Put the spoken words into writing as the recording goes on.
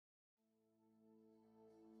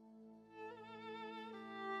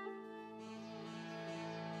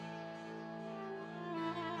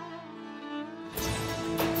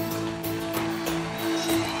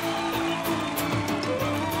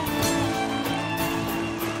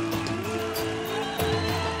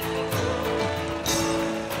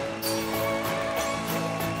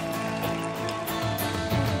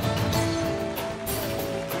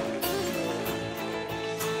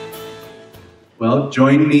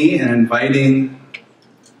join me in inviting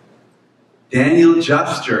Daniel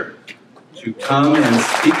Juster to come and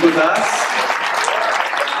speak with us.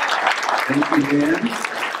 Thank you, Dan.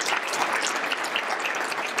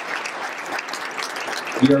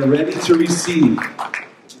 We are ready to receive.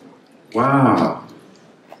 Wow.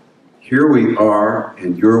 Here we are,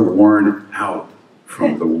 and you're worn out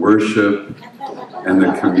from the worship and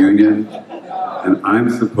the communion, and I'm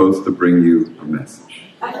supposed to bring you a message.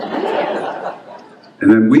 And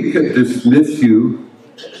then we could dismiss you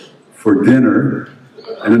for dinner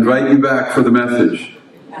and invite you back for the message.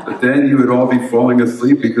 But then you would all be falling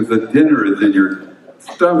asleep because the dinner is in your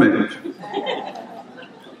stomach.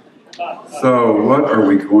 So what are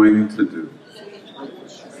we going to do?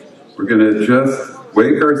 We're going to just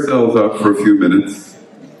wake ourselves up for a few minutes.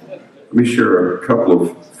 Let me share a couple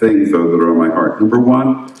of things, though, that are on my heart. Number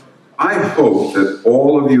one, I hope that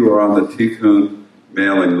all of you are on the Tikkun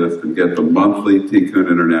mailing list and get the monthly Tikkun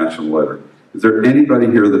International letter. Is there anybody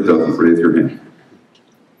here that doesn't? Raise your hand.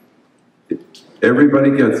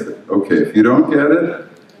 Everybody gets it. Okay, if you don't get it,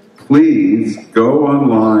 please go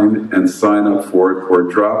online and sign up for it, or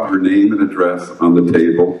drop your name and address on the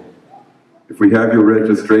table. If we have your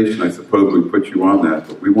registration, I suppose we put you on that,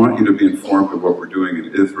 but we want you to be informed of what we're doing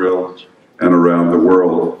in Israel and around the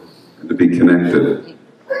world, and to be connected.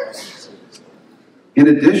 In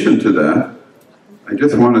addition to that, I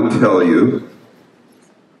just want to tell you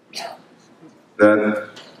that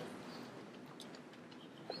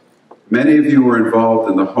many of you were involved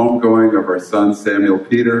in the homegoing of our son Samuel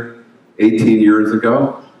Peter 18 years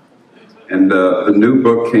ago. And the new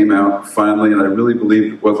book came out finally, and I really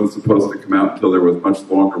believed it wasn't supposed to come out until there was much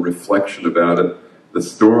longer reflection about it. The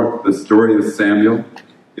story of Samuel.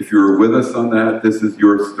 If you were with us on that, this is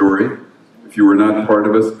your story. If you were not part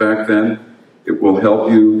of us back then, it will help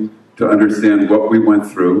you to understand what we went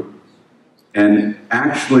through. And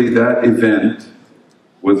actually that event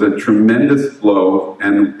was a tremendous blow,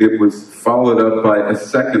 and it was followed up by a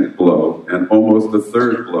second blow, and almost a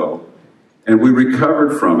third blow. And we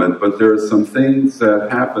recovered from it, but there are some things that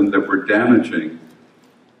happened that were damaging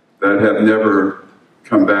that have never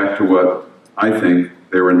come back to what I think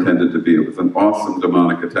they were intended to be. It was an awesome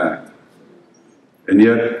demonic attack. And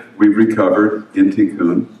yet, we've recovered in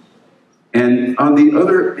Tikkun. And on the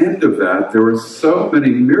other end of that, there were so many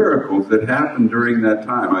miracles that happened during that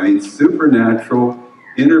time. I mean, supernatural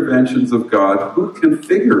interventions of God. Who can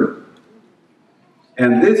figure it?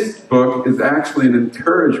 And this book is actually an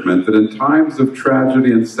encouragement that in times of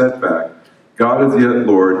tragedy and setback, God is yet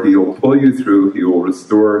Lord. He will pull you through, He will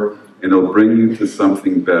restore, and He'll bring you to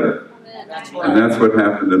something better. And that's what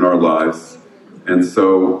happened in our lives. And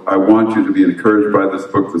so I want you to be encouraged by this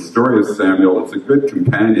book, The Story of Samuel. It's a good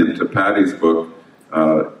companion to Patty's book,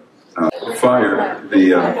 Fire.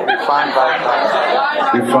 Refined by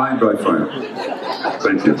Fire. Refined by Fire.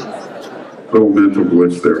 Thank you. Little mental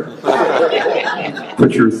glitch there.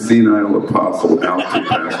 Put your senile apostle out to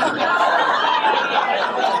pasture.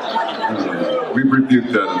 We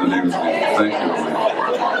rebuked that in the name of Jesus. Thank you.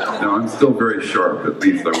 Now, I'm still very sharp, at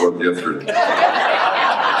least I was yesterday.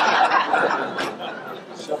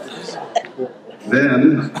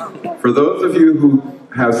 Then, for those of you who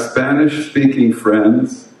have Spanish-speaking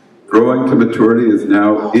friends, Growing to Maturity is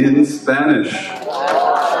now in Spanish.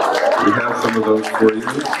 We have some of those for you.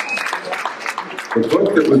 The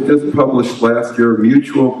book that was just published last year,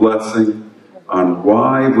 Mutual Blessing, on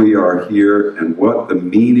why we are here and what the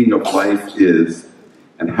meaning of life is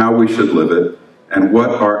and how we should live it and what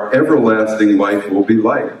our everlasting life will be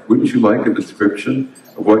like. Wouldn't you like a description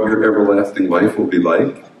of what your everlasting life will be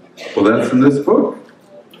like? Well, that's in this book.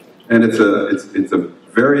 And it's a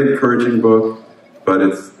very encouraging book, but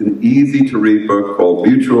it's an easy to read book called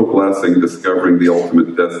Mutual Blessing, Discovering the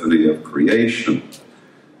Ultimate Destiny of Creation.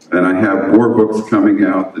 And I have more books coming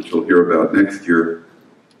out that you'll hear about next year.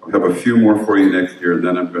 I'll have a few more for you next year, and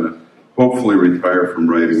then I'm going to hopefully retire from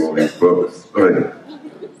writing all these books. But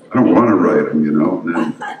I don't want to write them, you know, and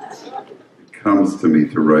then it comes to me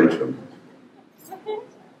to write them.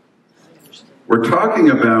 We're talking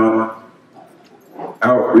about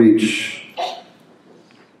outreach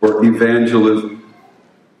or evangelism.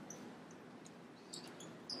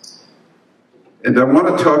 And I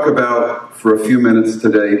want to talk about, for a few minutes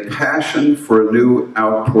today, passion for a new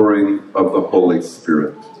outpouring of the Holy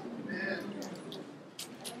Spirit.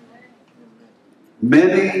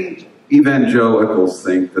 Many evangelicals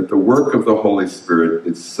think that the work of the Holy Spirit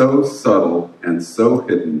is so subtle and so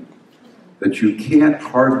hidden that you can't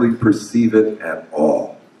hardly perceive it at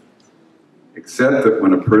all. Except that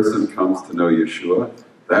when a person comes to know Yeshua,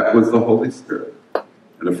 that was the Holy Spirit.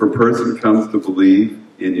 And if a person comes to believe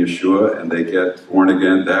in Yeshua and they get born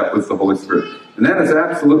again, that was the Holy Spirit. And that is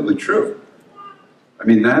absolutely true. I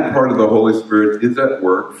mean, that part of the Holy Spirit is at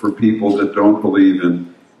work for people that don't believe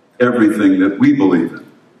in everything that we believe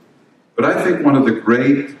in. But I think one of the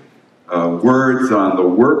great words on the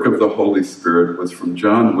work of the Holy Spirit was from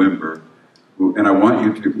John Wimber, who, and I want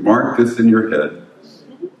you to mark this in your head,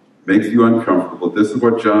 makes you uncomfortable. This is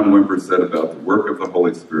what John Wimber said about the work of the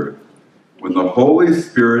Holy Spirit. When the Holy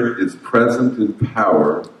Spirit is present in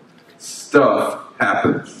power, stuff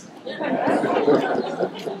happens.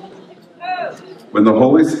 When the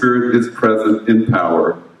Holy Spirit is present in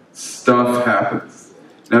power, stuff happens.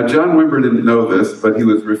 Now, John Wimber didn't know this, but he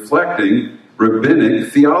was reflecting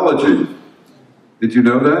rabbinic theology. Did you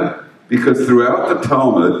know that? Because throughout the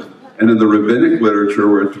Talmud and in the rabbinic literature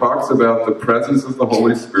where it talks about the presence of the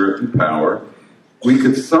Holy Spirit in power, we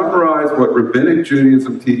could summarize what rabbinic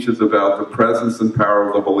Judaism teaches about the presence and power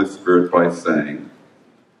of the Holy Spirit by saying,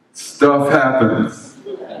 stuff happens.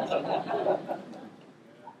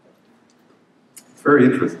 It's very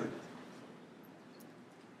interesting.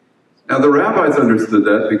 Now, the rabbis understood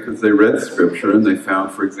that because they read Scripture and they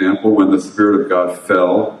found, for example, when the Spirit of God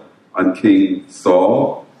fell on King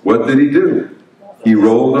Saul, what did he do? He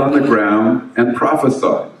rolled on the ground and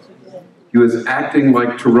prophesied. He was acting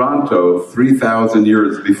like Toronto 3,000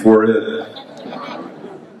 years before it.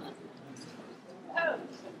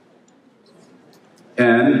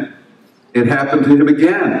 And it happened to him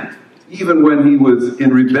again. Even when he was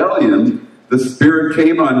in rebellion, the Spirit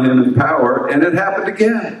came on him in power, and it happened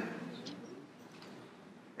again.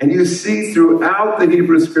 And you see throughout the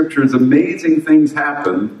Hebrew Scriptures, amazing things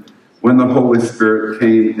happen when the Holy Spirit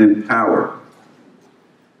came in power.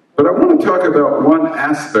 But I want to talk about one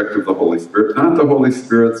aspect of the Holy Spirit, not the Holy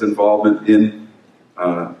Spirit's involvement in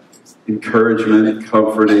encouragement,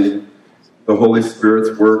 comforting, the Holy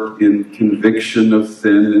Spirit's work in conviction of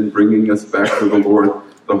sin and bringing us back to the Lord,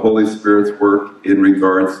 the Holy Spirit's work in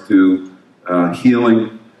regards to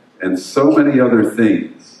healing, and so many other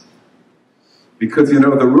things. Because, you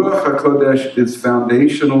know, the Ruach HaKodesh is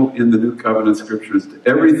foundational in the New Covenant Scriptures to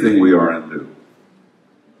everything we are and do.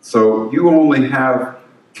 So you only have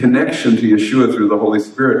connection to Yeshua through the Holy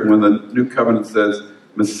Spirit. When the New Covenant says,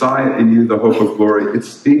 Messiah in you, the hope of glory, it's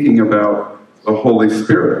speaking about the Holy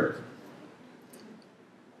Spirit.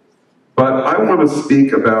 But I want to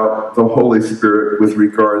speak about the Holy Spirit with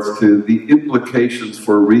regards to the implications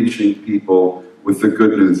for reaching people with the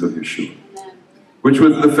good news of Yeshua, which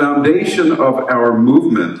was the foundation of our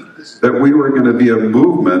movement, that we were going to be a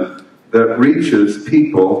movement that reaches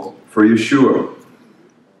people for Yeshua.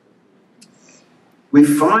 We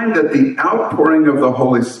find that the outpouring of the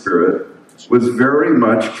Holy Spirit was very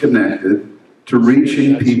much connected to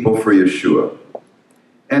reaching people for Yeshua.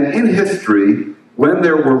 And in history, when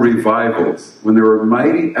there were revivals, when there were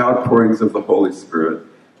mighty outpourings of the Holy Spirit,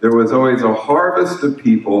 there was always a harvest of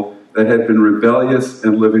people that had been rebellious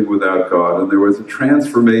and living without God. And there was a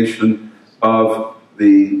transformation of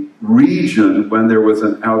the region when there was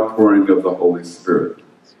an outpouring of the Holy Spirit.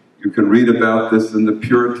 You can read about this in the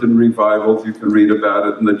Puritan revivals. You can read about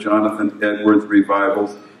it in the Jonathan Edwards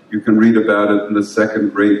revivals. You can read about it in the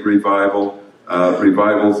Second Great Revival,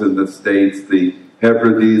 revivals in the States, the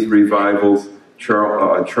Hebrides revivals.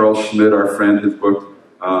 Charles Schmidt, our friend, his book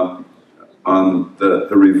on the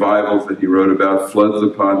revivals that he wrote about, Floods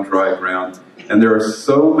Upon Dry Ground. And there are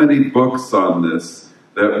so many books on this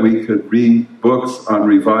that we could read books on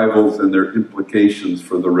revivals and their implications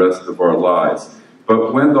for the rest of our lives.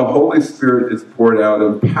 But when the Holy Spirit is poured out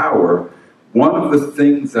in power, one of the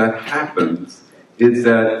things that happens is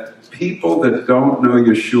that people that don't know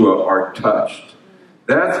Yeshua are touched.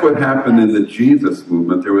 That's what happened in the Jesus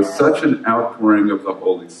movement. There was such an outpouring of the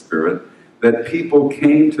Holy Spirit that people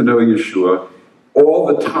came to know Yeshua all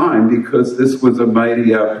the time because this was a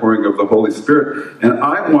mighty outpouring of the Holy Spirit. And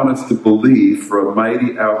I want us to believe for a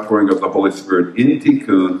mighty outpouring of the Holy Spirit in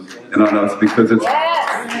Tikkun and on us, because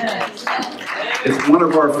it's one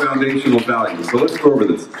of our foundational values. So let's go over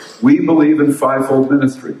this. We believe in fivefold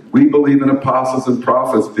ministry. We believe in apostles and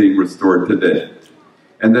prophets being restored today.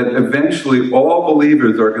 And that eventually all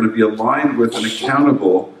believers are going to be aligned with and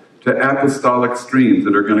accountable to apostolic streams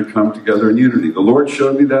that are going to come together in unity. The Lord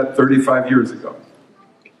showed me that 35 years ago.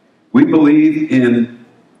 We believe in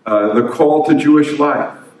the call to Jewish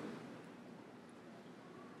life.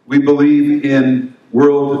 We believe in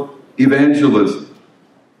world evangelism.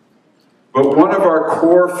 But one of our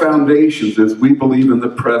core foundations is we believe in the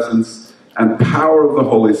presence and power of the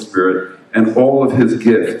Holy Spirit and all of His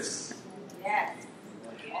gifts.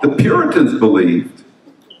 The Puritans believed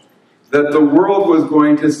that the world was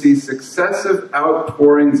going to see successive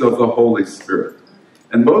outpourings of the Holy Spirit.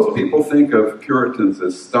 And most people think of Puritans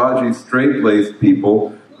as stodgy, straight-laced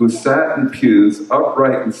people who sat in pews,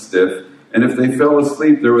 upright and stiff, and if they fell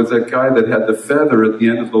asleep, there was that guy that had the feather at the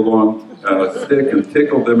end of the long stick and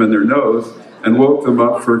tickled them in their nose and woke them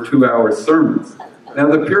up for 2-hour sermons. Now,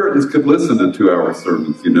 the Puritans could listen to 2-hour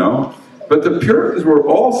sermons, you know, but the Puritans were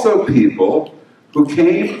also people who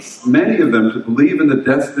came, many of them, to believe in the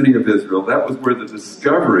destiny of Israel. That was where the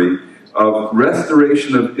discovery of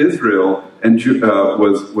restoration of Israel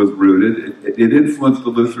was rooted. It influenced the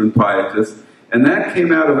Lutheran pietists. And that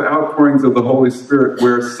came out of outpourings of the Holy Spirit,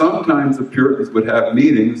 where sometimes the Puritans would have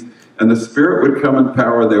meetings, and the Spirit would come in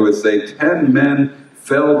power. They would say 10 men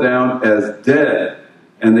fell down as dead,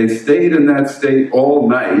 and they stayed in that state all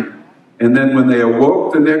night. And then when they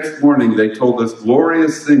awoke the next morning, they told us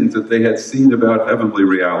glorious things that they had seen about heavenly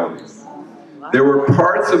realities. There were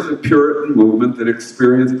parts of the Puritan movement that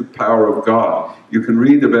experienced the power of God. You can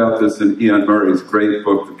read about this in Ian Murray's great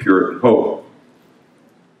book, The Puritan Hope.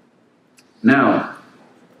 Now,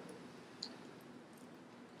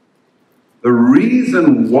 the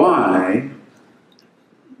reason why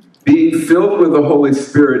being filled with the Holy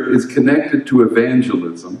Spirit is connected to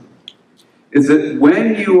evangelism is that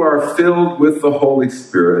when you are filled with the Holy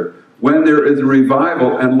Spirit, when there is a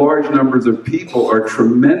revival and large numbers of people are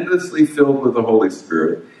tremendously filled with the Holy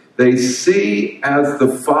Spirit, they see as the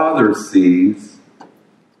Father sees,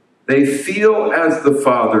 they feel as the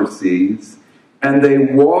Father sees, and they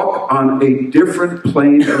walk on a different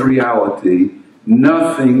plane of reality.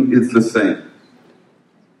 Nothing is the same.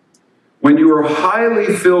 When you are highly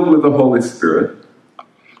filled with the Holy Spirit,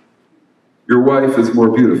 your wife is more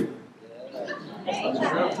beautiful.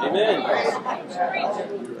 Amen.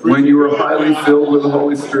 When you are highly filled with the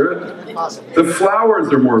Holy Spirit, the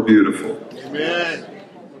flowers are more beautiful. Amen.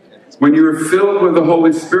 When you are filled with the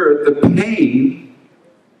Holy Spirit, the pain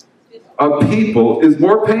of people is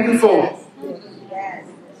more painful.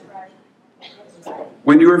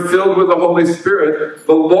 When you are filled with the Holy Spirit,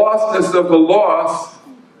 the lostness of the lost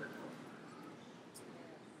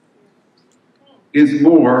is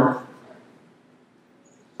more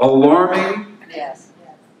alarming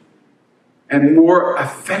and more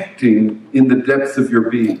affecting in the depths of your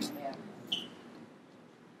being.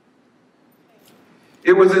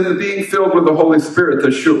 It was in the being filled with the Holy Spirit that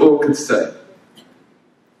Shaul could say,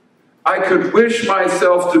 I could wish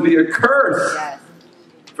myself to be accursed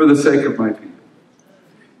for the sake of my people.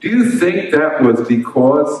 Do you think that was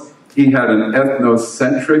because he had an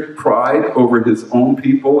ethnocentric pride over his own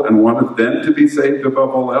people and wanted them to be saved above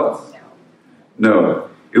all else? No.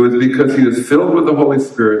 It was because he was filled with the Holy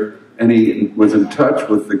Spirit and he was in touch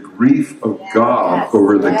with the grief of God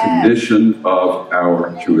over the condition of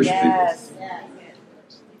our Jewish people.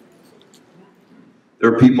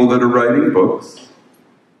 There are people that are writing books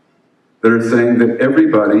that are saying that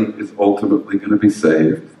everybody is ultimately going to be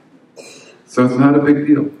saved. So it's not a big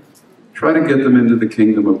deal. Try to get them into the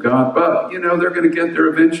kingdom of God, but, you know, they're going to get there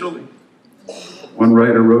eventually. One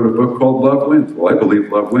writer wrote a book called Love Wins. Well, I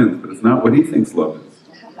believe love wins, but it's not what he thinks love is.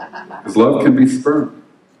 Because love can be spurned.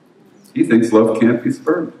 He thinks love can't be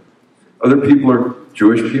spurned.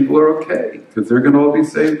 Jewish people are okay, because they're going to all be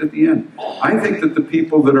saved at the end. I think that the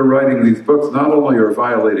people that are writing these books not only are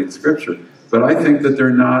violating Scripture, but I think that they're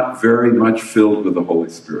not very much filled with the Holy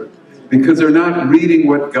Spirit. Because they're not reading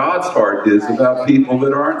what God's heart is about people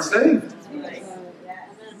that aren't saved.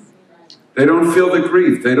 They don't feel the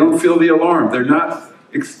grief. They don't feel the alarm. They're not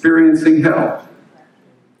experiencing hell.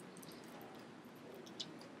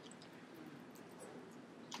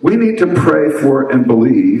 We need to pray for and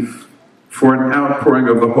believe for an outpouring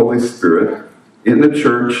of the Holy Spirit in the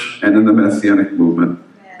church and in the Messianic movement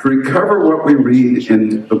to recover what we read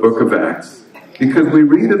in the book of Acts. Because we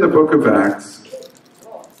read in the book of Acts,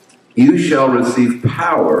 you shall receive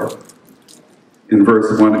power, in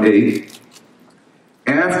verse 1:8,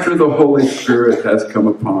 after the Holy Spirit has come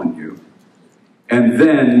upon you, and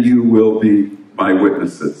then you will be my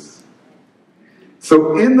witnesses.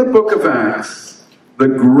 So in the book of Acts, the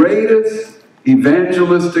greatest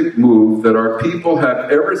evangelistic move that our people have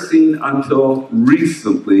ever seen until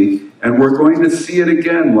recently, and we're going to see it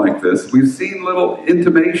again like this. We've seen little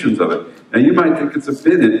intimations of it. Now you might think it's a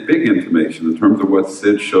big intimation in terms of what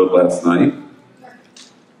Sid showed last night.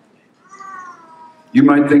 You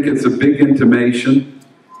might think it's a big intimation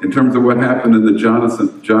in terms of what happened in the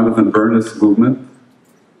Jonathan Bernis movement.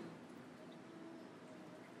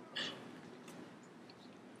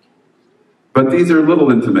 But these are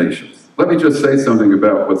little intimations. Let me just say something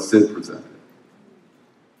about what Sid presented.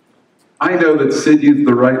 I know that Sid used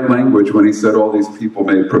the right language when he said all these people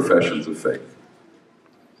made professions of faith.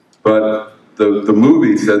 But the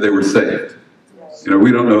movie said they were saved. You know,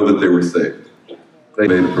 we don't know that they were saved. They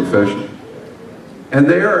made a profession. And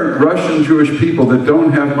they are Russian Jewish people that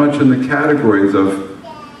don't have much in the categories of,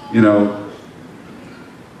 you know,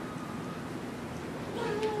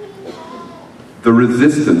 the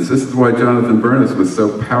resistance. This is why Jonathan Bernis was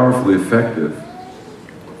so powerfully effective.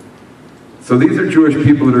 So these are Jewish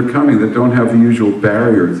people that are coming that don't have the usual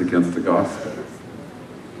barriers against the gospel.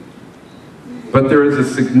 But there is a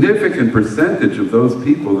significant percentage of those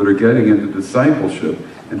people that are getting into discipleship,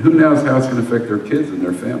 and who knows how it's going to affect their kids and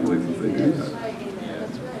their families if they do that.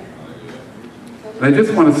 And I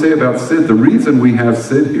just want to say about Sid, the reason we have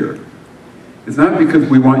Sid here is not because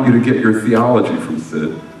we want you to get your theology from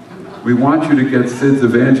Sid. We want you to get Sid's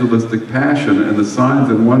evangelistic passion and the signs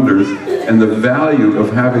and wonders and the value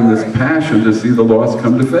of having this passion to see the lost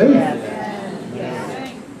come to faith.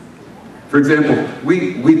 For example,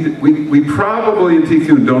 we probably in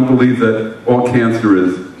Tikkun don't believe that all cancer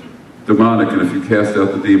is demonic, and if you cast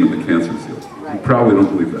out the demon, the cancer is healed. We probably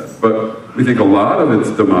don't believe that. But we think a lot of it's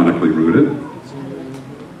demonically rooted.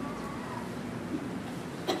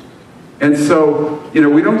 And so, you know,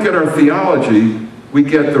 we don't get our theology, we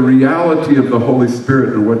get the reality of the Holy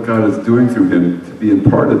Spirit and what God is doing through him to be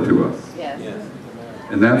imparted to us. Yes.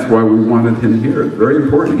 And that's why we wanted him here. It's very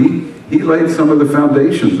important. He laid some of the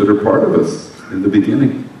foundations that are part of us in the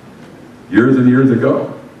beginning, years and years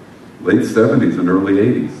ago, late 70s and early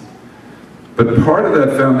 80s. But part of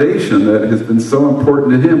that foundation that has been so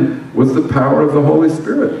important to him was the power of the Holy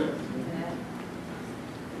Spirit.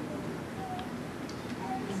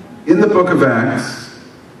 In the book of Acts,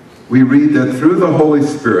 we read that through the Holy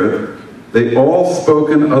Spirit, they all spoke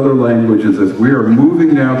in other languages as we are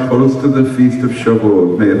moving now close to the Feast of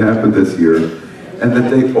Shavuot. May it happen this year. And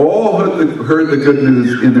that they all heard the good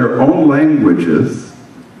news in their own languages.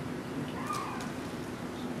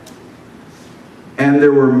 And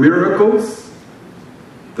there were miracles.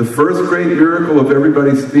 The first great miracle of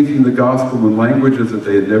everybody speaking the gospel in languages that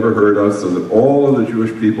they had never heard of, so that all of the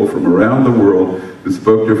Jewish people from around the world who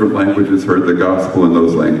spoke different languages heard the gospel in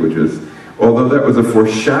those languages. Although that was a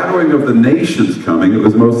foreshadowing of the nations coming, it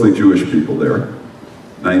was mostly Jewish people there.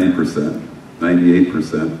 90%,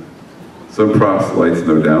 98%. Some proselytes,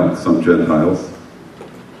 no doubt, some Gentiles.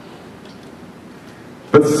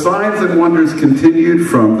 But signs and wonders continued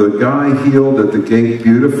from the guy healed at the gate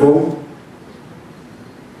beautiful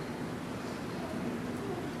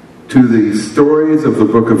to the stories of the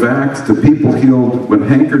book of Acts, to people healed when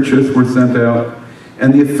handkerchiefs were sent out.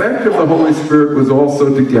 And the effect of the Holy Spirit was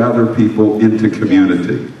also to gather people into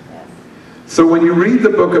community. So when you read the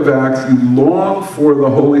book of Acts, you long for the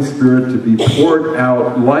Holy Spirit to be poured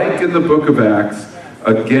out, like in the book of Acts,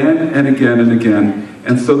 again and again and again.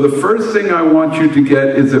 And so the first thing I want you to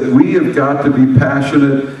get is that we have got to be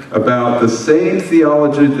passionate about the same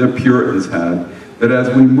theology that Puritans had, that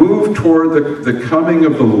as we move toward the coming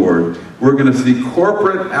of the Lord, we're going to see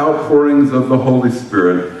corporate outpourings of the Holy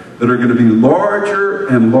Spirit that are going to be larger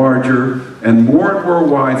and larger and more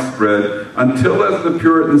widespread until, as the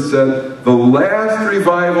Puritans said, the last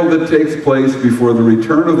revival that takes place before the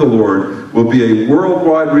return of the Lord will be a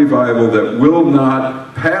worldwide revival that will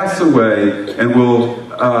not pass away and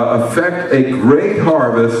will affect a great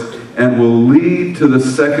harvest and will lead to the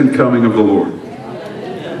second coming of the Lord.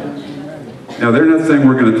 Now, they're not saying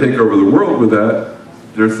we're going to take over the world with that.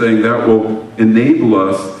 They're saying that will enable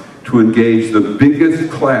us to engage the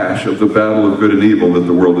biggest clash of the battle of good and evil that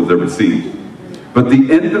the world has ever seen. But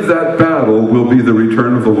the end of that battle will be the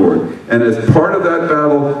return of the Lord. And as part of that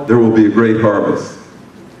battle, there will be a great harvest.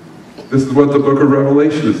 This is what the book of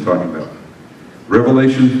Revelation is talking about.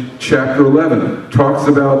 Revelation chapter 11 talks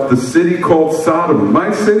about the city called Sodom.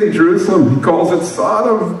 My city, Jerusalem, he calls it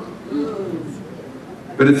Sodom.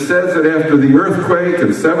 But it says that after the earthquake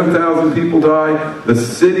and 7,000 people die, the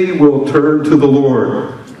city will turn to the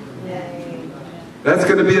Lord. That's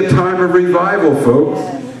going to be a time of revival,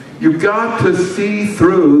 folks. You've got to see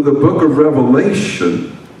through the book of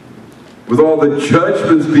Revelation with all the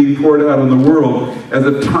judgments being poured out on the world as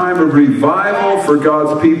a time of revival for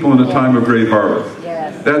God's people and a time of great harvest.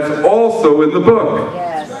 That's also in the book.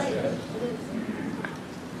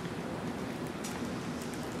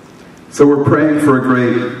 So we're praying for a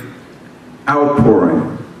great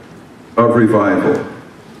outpouring of revival.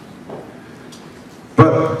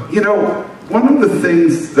 But, you know, one of the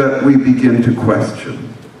things that we begin to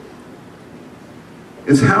question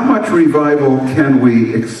is how much revival can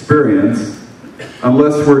we experience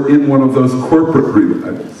unless we're in one of those corporate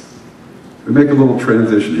revivals. We make a little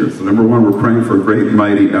transition here. So number one, we're praying for a great,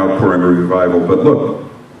 mighty outpouring of revival. But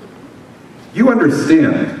look, you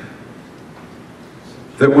understand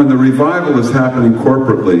that when the revival is happening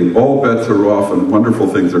corporately, all bets are off and wonderful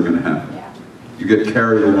things are going to happen. You get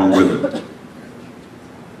carried along with it.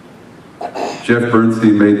 Jeff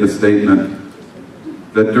Bernstein made the statement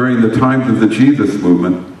that during the times of the Jesus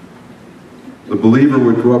movement, the believer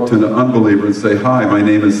would go up to an unbeliever and say, "Hi, my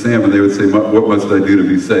name is Sam," and they would say, "What must I do to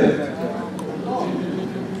be saved?"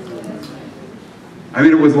 I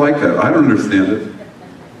mean, it was like that. I don't understand it.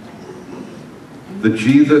 The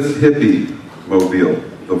Jesus hippie mobile,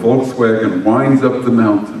 the Volkswagen, winds up the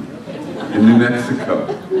mountain in New Mexico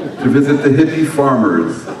to visit the hippie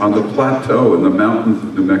farmers on the plateau in the mountains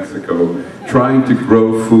of New Mexico, trying to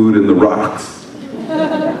grow food in the rocks.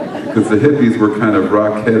 Because the hippies were kind of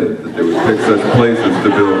rock-headed, that they would pick such places to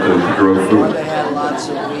build to grow food. They had lots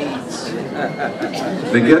of weeds.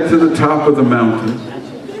 They get to the top of the mountain.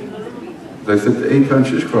 As I said to Eitan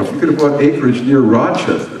Shishkoff, you could have bought acreage near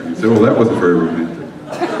Rochester. He said, "Well, that wasn't very romantic."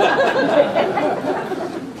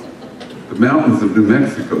 The mountains of New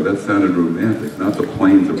Mexico, that sounded romantic, not the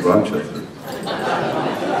plains of Rochester.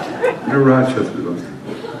 Near Rochester, those.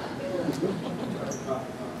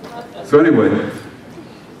 So anyway,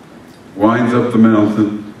 winds up the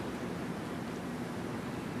mountain.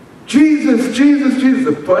 Jesus, Jesus, Jesus,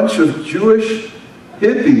 a bunch of Jewish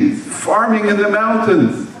hippies farming in the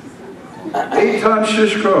mountains. Eitan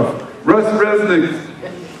Shishkoff, Russ Resnick,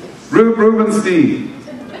 Rube Rubenstein,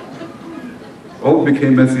 all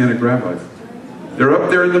became Messianic rabbis. They're up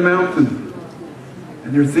there in the mountain,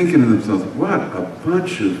 and they're thinking to themselves, what a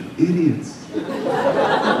bunch of idiots.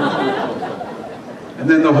 And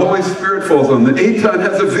then the Holy Spirit falls on them. Eitan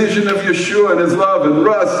has a vision of Yeshua and his love, and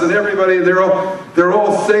Russ and everybody, they're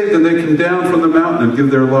all saved, and they come down from the mountain and give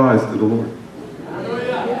their lives to the Lord.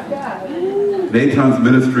 And Eitan's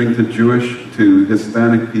ministering to Jewish, to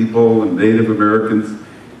Hispanic people and Native Americans,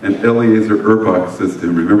 and Eliezer Urbach says to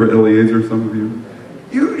him, remember Eliezer, some of you?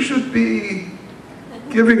 You should be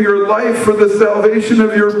giving your life for the salvation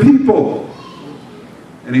of your people.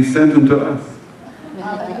 And he sent him to us.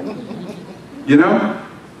 You know?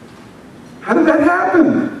 How did that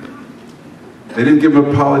happen? They didn't give him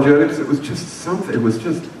apologetics. It was just something. It was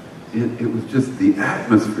just the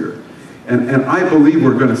atmosphere. And I believe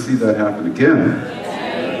we're going to see that happen again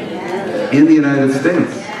in the United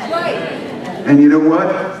States. And you know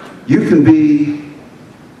what? You can be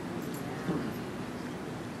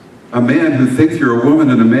a man who thinks you're a woman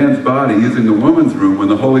in a man's body using a woman's room when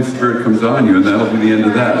the Holy Spirit comes on you, and that'll be the end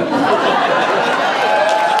of that.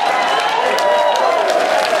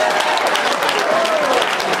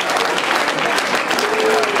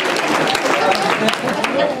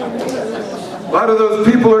 A lot of those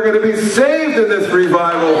people are going to be saved in this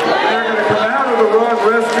revival. They're going to come out of the wrong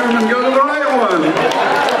restroom and go to the right one.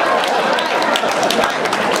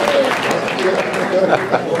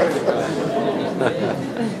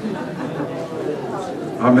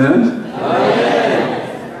 Amen? Amen.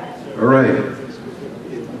 All right.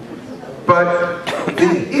 But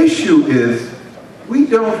the issue is, we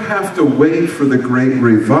don't have to wait for the great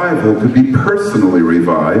revival to be personally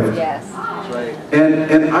revived. Yes.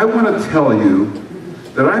 And I want to tell you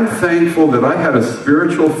that I'm thankful that I had a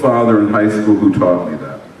spiritual father in high school who taught me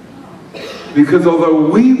that. Because although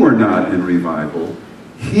we were not in revival,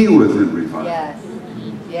 he was in revival. Yes.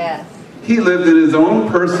 Yes. He lived in his own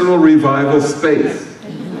personal revival space.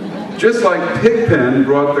 Just like Pigpen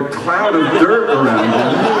brought the cloud of dirt around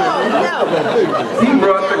him, he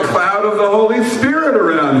brought the cloud of the Holy Spirit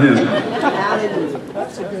around him.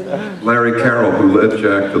 Larry Carroll, who led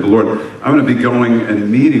Jack to the Lord, I'm going to be going and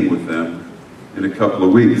meeting with them in a couple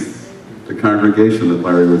of weeks, the congregation that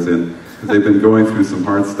Larry was in, because they've been going through some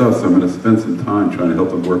hard stuff, so I'm going to spend some time trying to help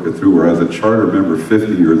them work it through, where as a charter member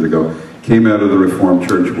 50 years ago, came out of the Reformed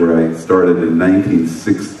Church where I started in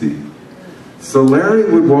 1960. So Larry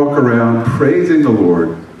would walk around praising the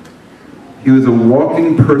Lord. He was a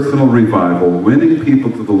walking personal revival, winning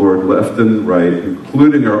people to the Lord left and right,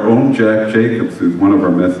 including our own Jack Jacobs, who's one of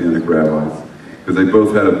our Messianic rabbis, because they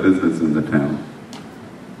both had a business in the town.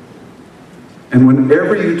 And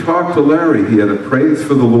whenever you talked to Larry, he had a praise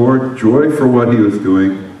for the Lord, joy for what he was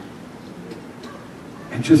doing,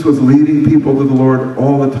 and just was leading people to the Lord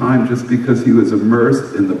all the time just because he was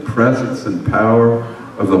immersed in the presence and power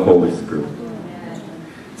of the Holy Spirit.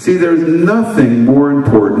 See, there's nothing more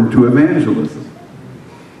important to evangelism.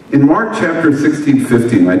 In Mark chapter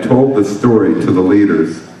 16-15, I told the story to the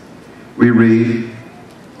leaders. We read,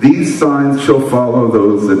 "These signs shall follow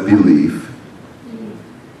those that believe.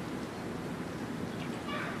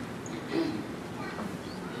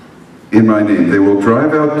 In my name, they will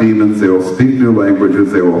drive out demons, they will speak new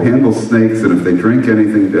languages, they will handle snakes, and if they drink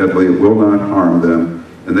anything deadly, it will not harm them.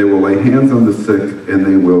 and they will lay hands on the sick, and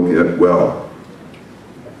they will get well.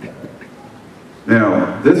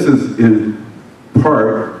 Now, this is in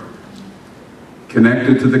part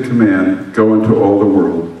connected to the command, go into all the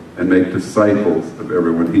world and make disciples of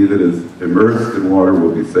everyone. He that is immersed in water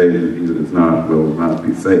will be saved, and he that is not will not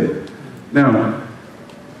be saved. Now,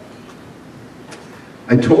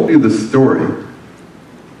 I told you the story,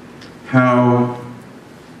 how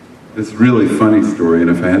this really funny story, and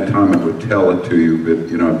if I had time I would tell it to you, but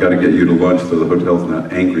I've got to get you to lunch so the hotel's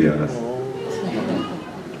not angry at us.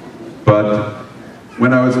 But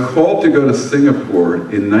when I was called to go to Singapore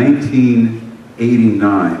in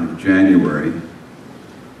 1989, January,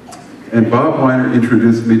 and Bob Weiner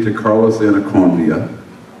introduced me to Carlos Anacondia,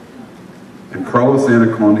 and Carlos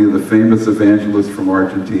Anacondia, the famous evangelist from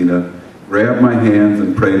Argentina, grabbed my hands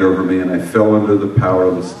and prayed over me, and I fell under the power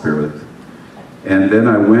of the Spirit. And then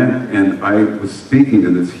I went and I was speaking to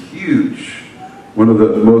this huge, one of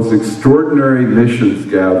the most extraordinary missions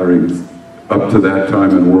gatherings up to that time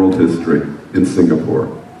in world history in Singapore.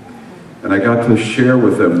 And I got to share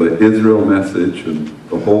with them the Israel message and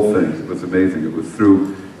the whole thing. It was amazing. It was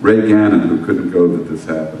through Ray Gannon, who couldn't go, that this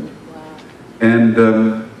happened. And,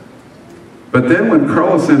 but then when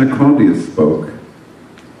Carlos Anacondia spoke,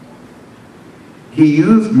 he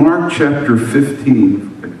used Mark chapter 16,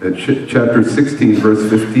 verse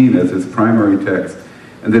 15 as his primary text,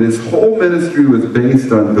 and that his whole ministry was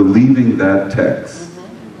based on believing that text.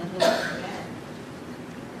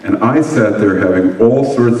 And I sat there having all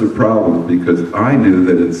sorts of problems because I knew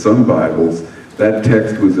that in some Bibles that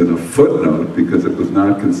text was in a footnote because it was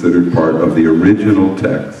not considered part of the original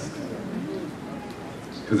text.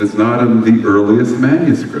 Because it's not in the earliest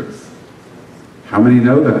manuscripts. How many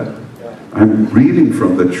know that? I'm reading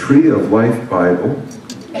from the Tree of Life Bible.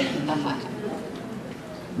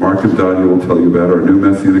 Mark and Danya will tell you about our New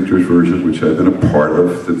Messianic Jewish Version, which I've been a part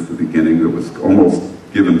of since the beginning, that was almost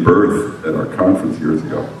given birth at our conference years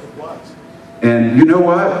ago. And you know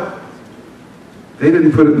what? They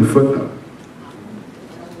didn't put it in the footnote.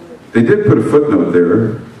 They did put a footnote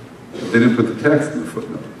there, but they didn't put the text in the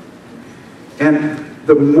footnote. And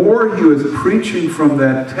the more he was preaching from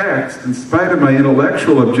that text, in spite of my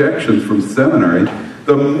intellectual objections from seminary,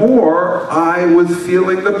 the more I was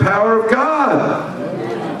feeling the power of God.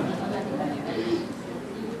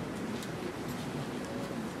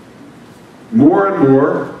 More and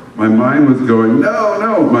more, my mind was going, no,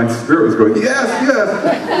 no. My spirit was going, yes, yes.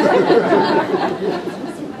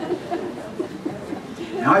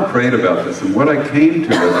 Now I prayed about this, and what I came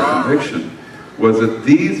to as a conviction was that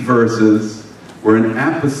these verses were an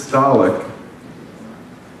apostolic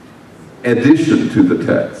addition to the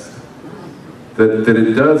text. That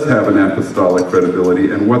it does have an apostolic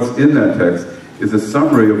credibility, and what's in that text is a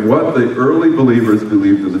summary of what the early believers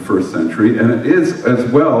believed in the first century, and it is as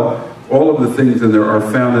well, all of the things in there are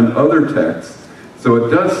found in other texts. So it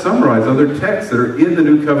does summarize other texts that are in the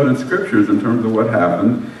New Covenant Scriptures in terms of what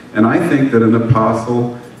happened, and I think that an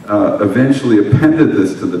apostle eventually appended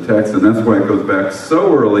this to the text, and that's why it goes back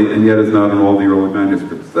so early, and yet is not in all the early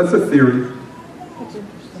manuscripts. That's a theory.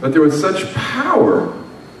 But there was such power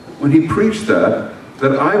when he preached that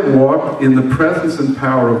I walked in the presence and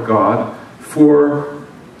power of God for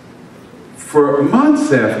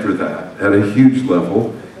months after that at a huge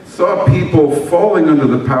level. Saw people falling under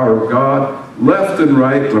the power of God left and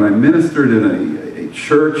right when I ministered in a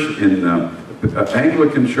church, in an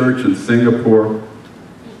Anglican church in Singapore.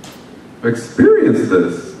 I experienced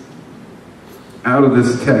this out of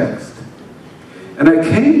this text. And I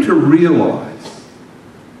came to realize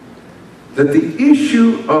that the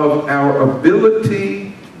issue of our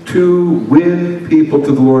ability to win people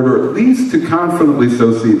to the Lord, or at least to confidently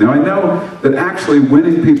so see. Now I know that actually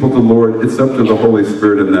winning people to the Lord, it's up to the Holy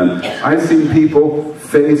Spirit in them. I've seen people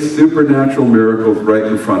face supernatural miracles right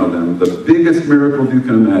in front of them, the biggest miracles you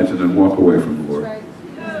can imagine, and walk away from the Lord.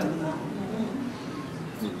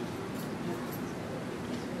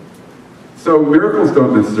 So miracles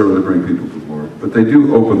don't necessarily bring people to the Lord, but they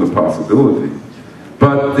do open the possibility.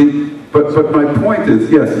 But my point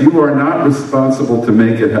is, yes, you are not responsible to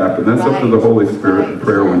make it happen. That's up to the Holy Spirit in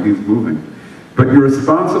prayer when He's moving. But you're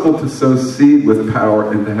responsible to sow seed with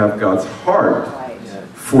power and to have God's heart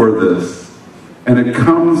for this. And it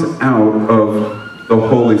comes out of the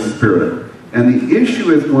Holy Spirit. And the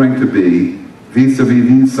issue is going to be, vis-a-vis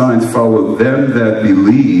these signs follow them that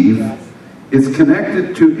believe, is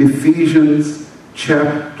connected to Ephesians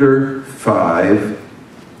chapter 5,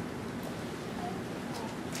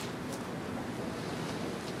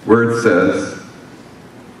 where it says,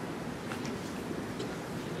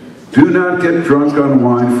 Do not get drunk on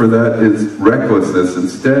wine, for that is recklessness.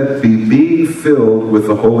 Instead, be being filled with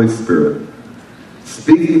the Holy Spirit,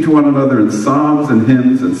 speaking to one another in psalms and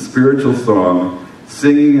hymns and spiritual song,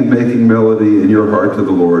 singing and making melody in your heart to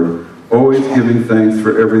the Lord, always giving thanks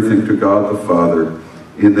for everything to God the Father,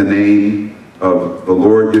 in the name of the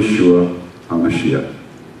Lord Yeshua HaMashiach.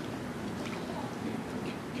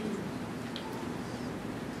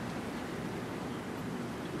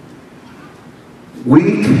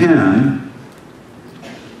 We can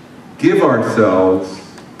give ourselves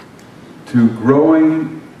to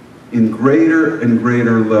growing in greater and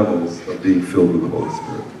greater levels of being filled with the Holy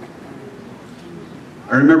Spirit.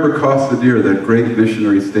 I remember Costa Deer, that great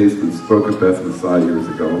missionary statesman, spoke at Beth Messiah years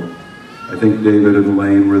ago. I think David and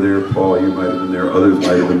Elaine were there, Paul, you might have been there, others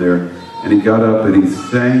might have been there. And he got up and he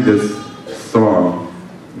sang this song,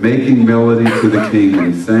 Making Melody to the King.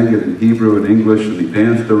 And he sang it in Hebrew and English, and he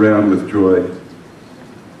danced around with joy.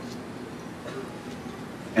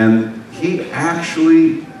 And he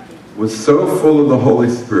actually was so full of the Holy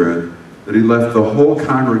Spirit that he left the whole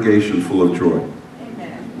congregation full of joy.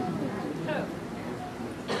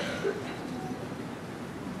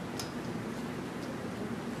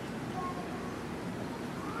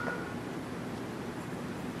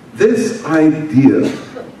 This idea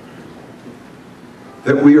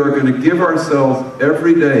that we are going to give ourselves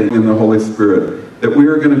every day in the Holy Spirit, that we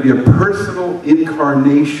are going to be a personal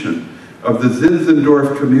incarnation of the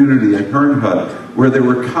Zinzendorf community at Herrnhut, where they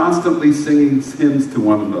were constantly singing hymns to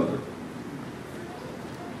one another.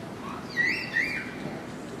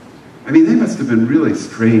 I mean, they must have been really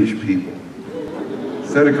strange people.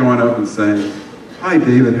 Instead of going up and saying, "Hi,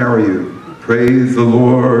 David, how are you? Praise the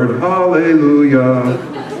Lord, hallelujah."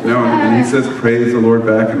 No, and he says, "Praise the Lord"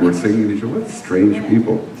 back, and we're singing, and you go, what strange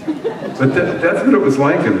people. But that's what it was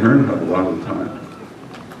like in Herrnhut a lot of the time.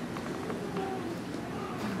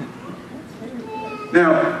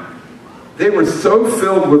 Now, they were so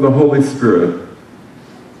filled with the Holy Spirit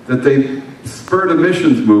that they spurred a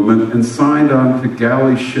missions movement and signed on to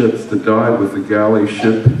galley ships to die with the galley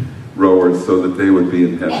ship rowers so that they would be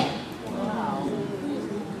in heaven.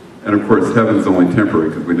 And of course, heaven's only temporary,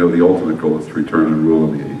 because we know the ultimate goal is to return and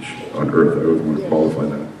rule in the age on earth. I always want to qualify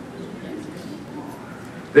that.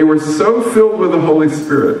 They were so filled with the Holy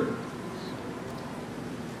Spirit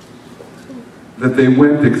that they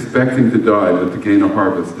went expecting to die, but to gain a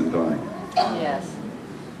harvest in dying. Yes.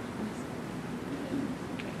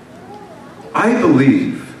 I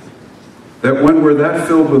believe that when we're that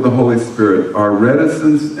filled with the Holy Spirit, our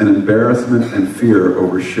reticence and embarrassment and fear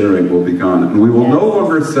over sharing will be gone. And we will no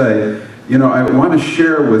longer say, you know, I want to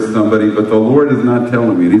share with somebody, but the Lord is not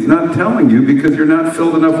telling me. And He's not telling you because you're not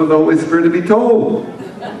filled enough with the Holy Spirit to be told.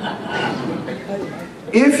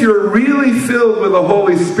 If you're really filled with the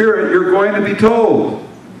Holy Spirit, you're going to be told.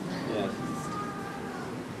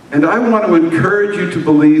 And I want to encourage you to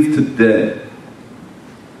believe today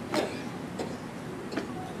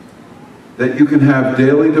that you can have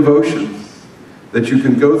daily devotions, that you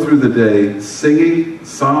can go through the day singing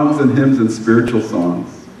psalms and hymns and spiritual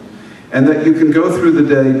songs, and that you can go through the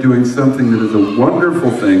day doing something that is a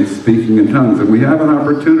wonderful thing, speaking in tongues. And we have an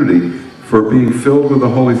opportunity for being filled with the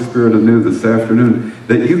Holy Spirit anew this afternoon,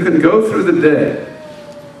 that you can go through the day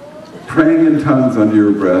praying in tongues under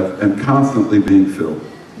your breath and constantly being filled.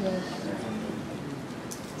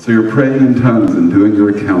 So you're praying in tongues and doing your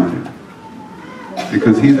accounting.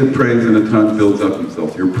 Because he that prays in a tongue builds up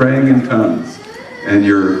himself. You're praying in tongues and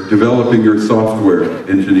you're developing your software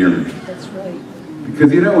engineering. That's right.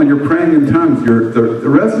 Because you know, when you're praying in tongues, the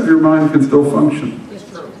rest of your mind can still function.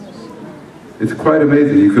 It's quite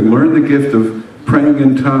amazing. You can learn the gift of praying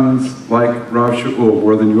in tongues like Rav Shaul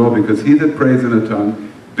more than you will, because he that prays in a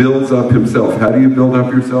tongue builds up himself. How do you build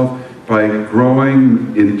up yourself? By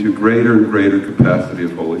growing into greater and greater capacity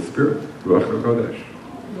of Holy Spirit. Ruach HaKodesh.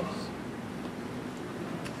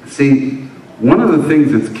 See, one of the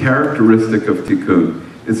things that's characteristic of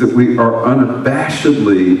Tikkun is that we are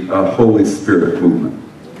unabashedly a Holy Spirit movement.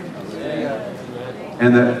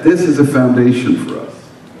 And that this is a foundation for us.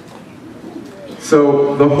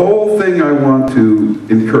 So the whole thing I want to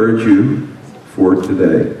encourage you for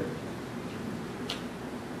today,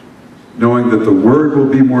 knowing that the Word will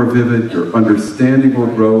be more vivid, your understanding will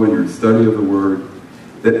grow in your study of the Word,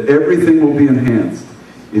 that everything will be enhanced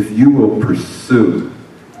if you will pursue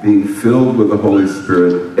being filled with the Holy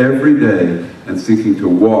Spirit every day and seeking to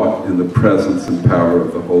walk in the presence and power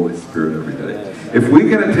of the Holy Spirit every day. If we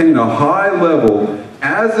can attain a high level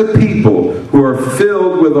as a people who are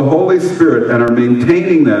filled with the Holy Spirit and are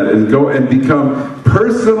maintaining that and go and become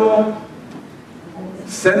personal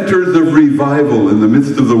centers of revival in the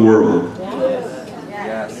midst of the world,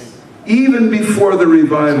 even before the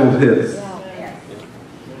revival hits.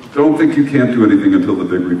 Don't think you can't do anything until the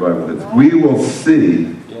big revival hits. We will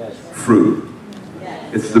see fruit.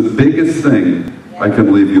 It's the biggest thing I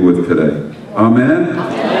can leave you with today. Amen?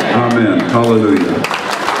 Amen. Hallelujah.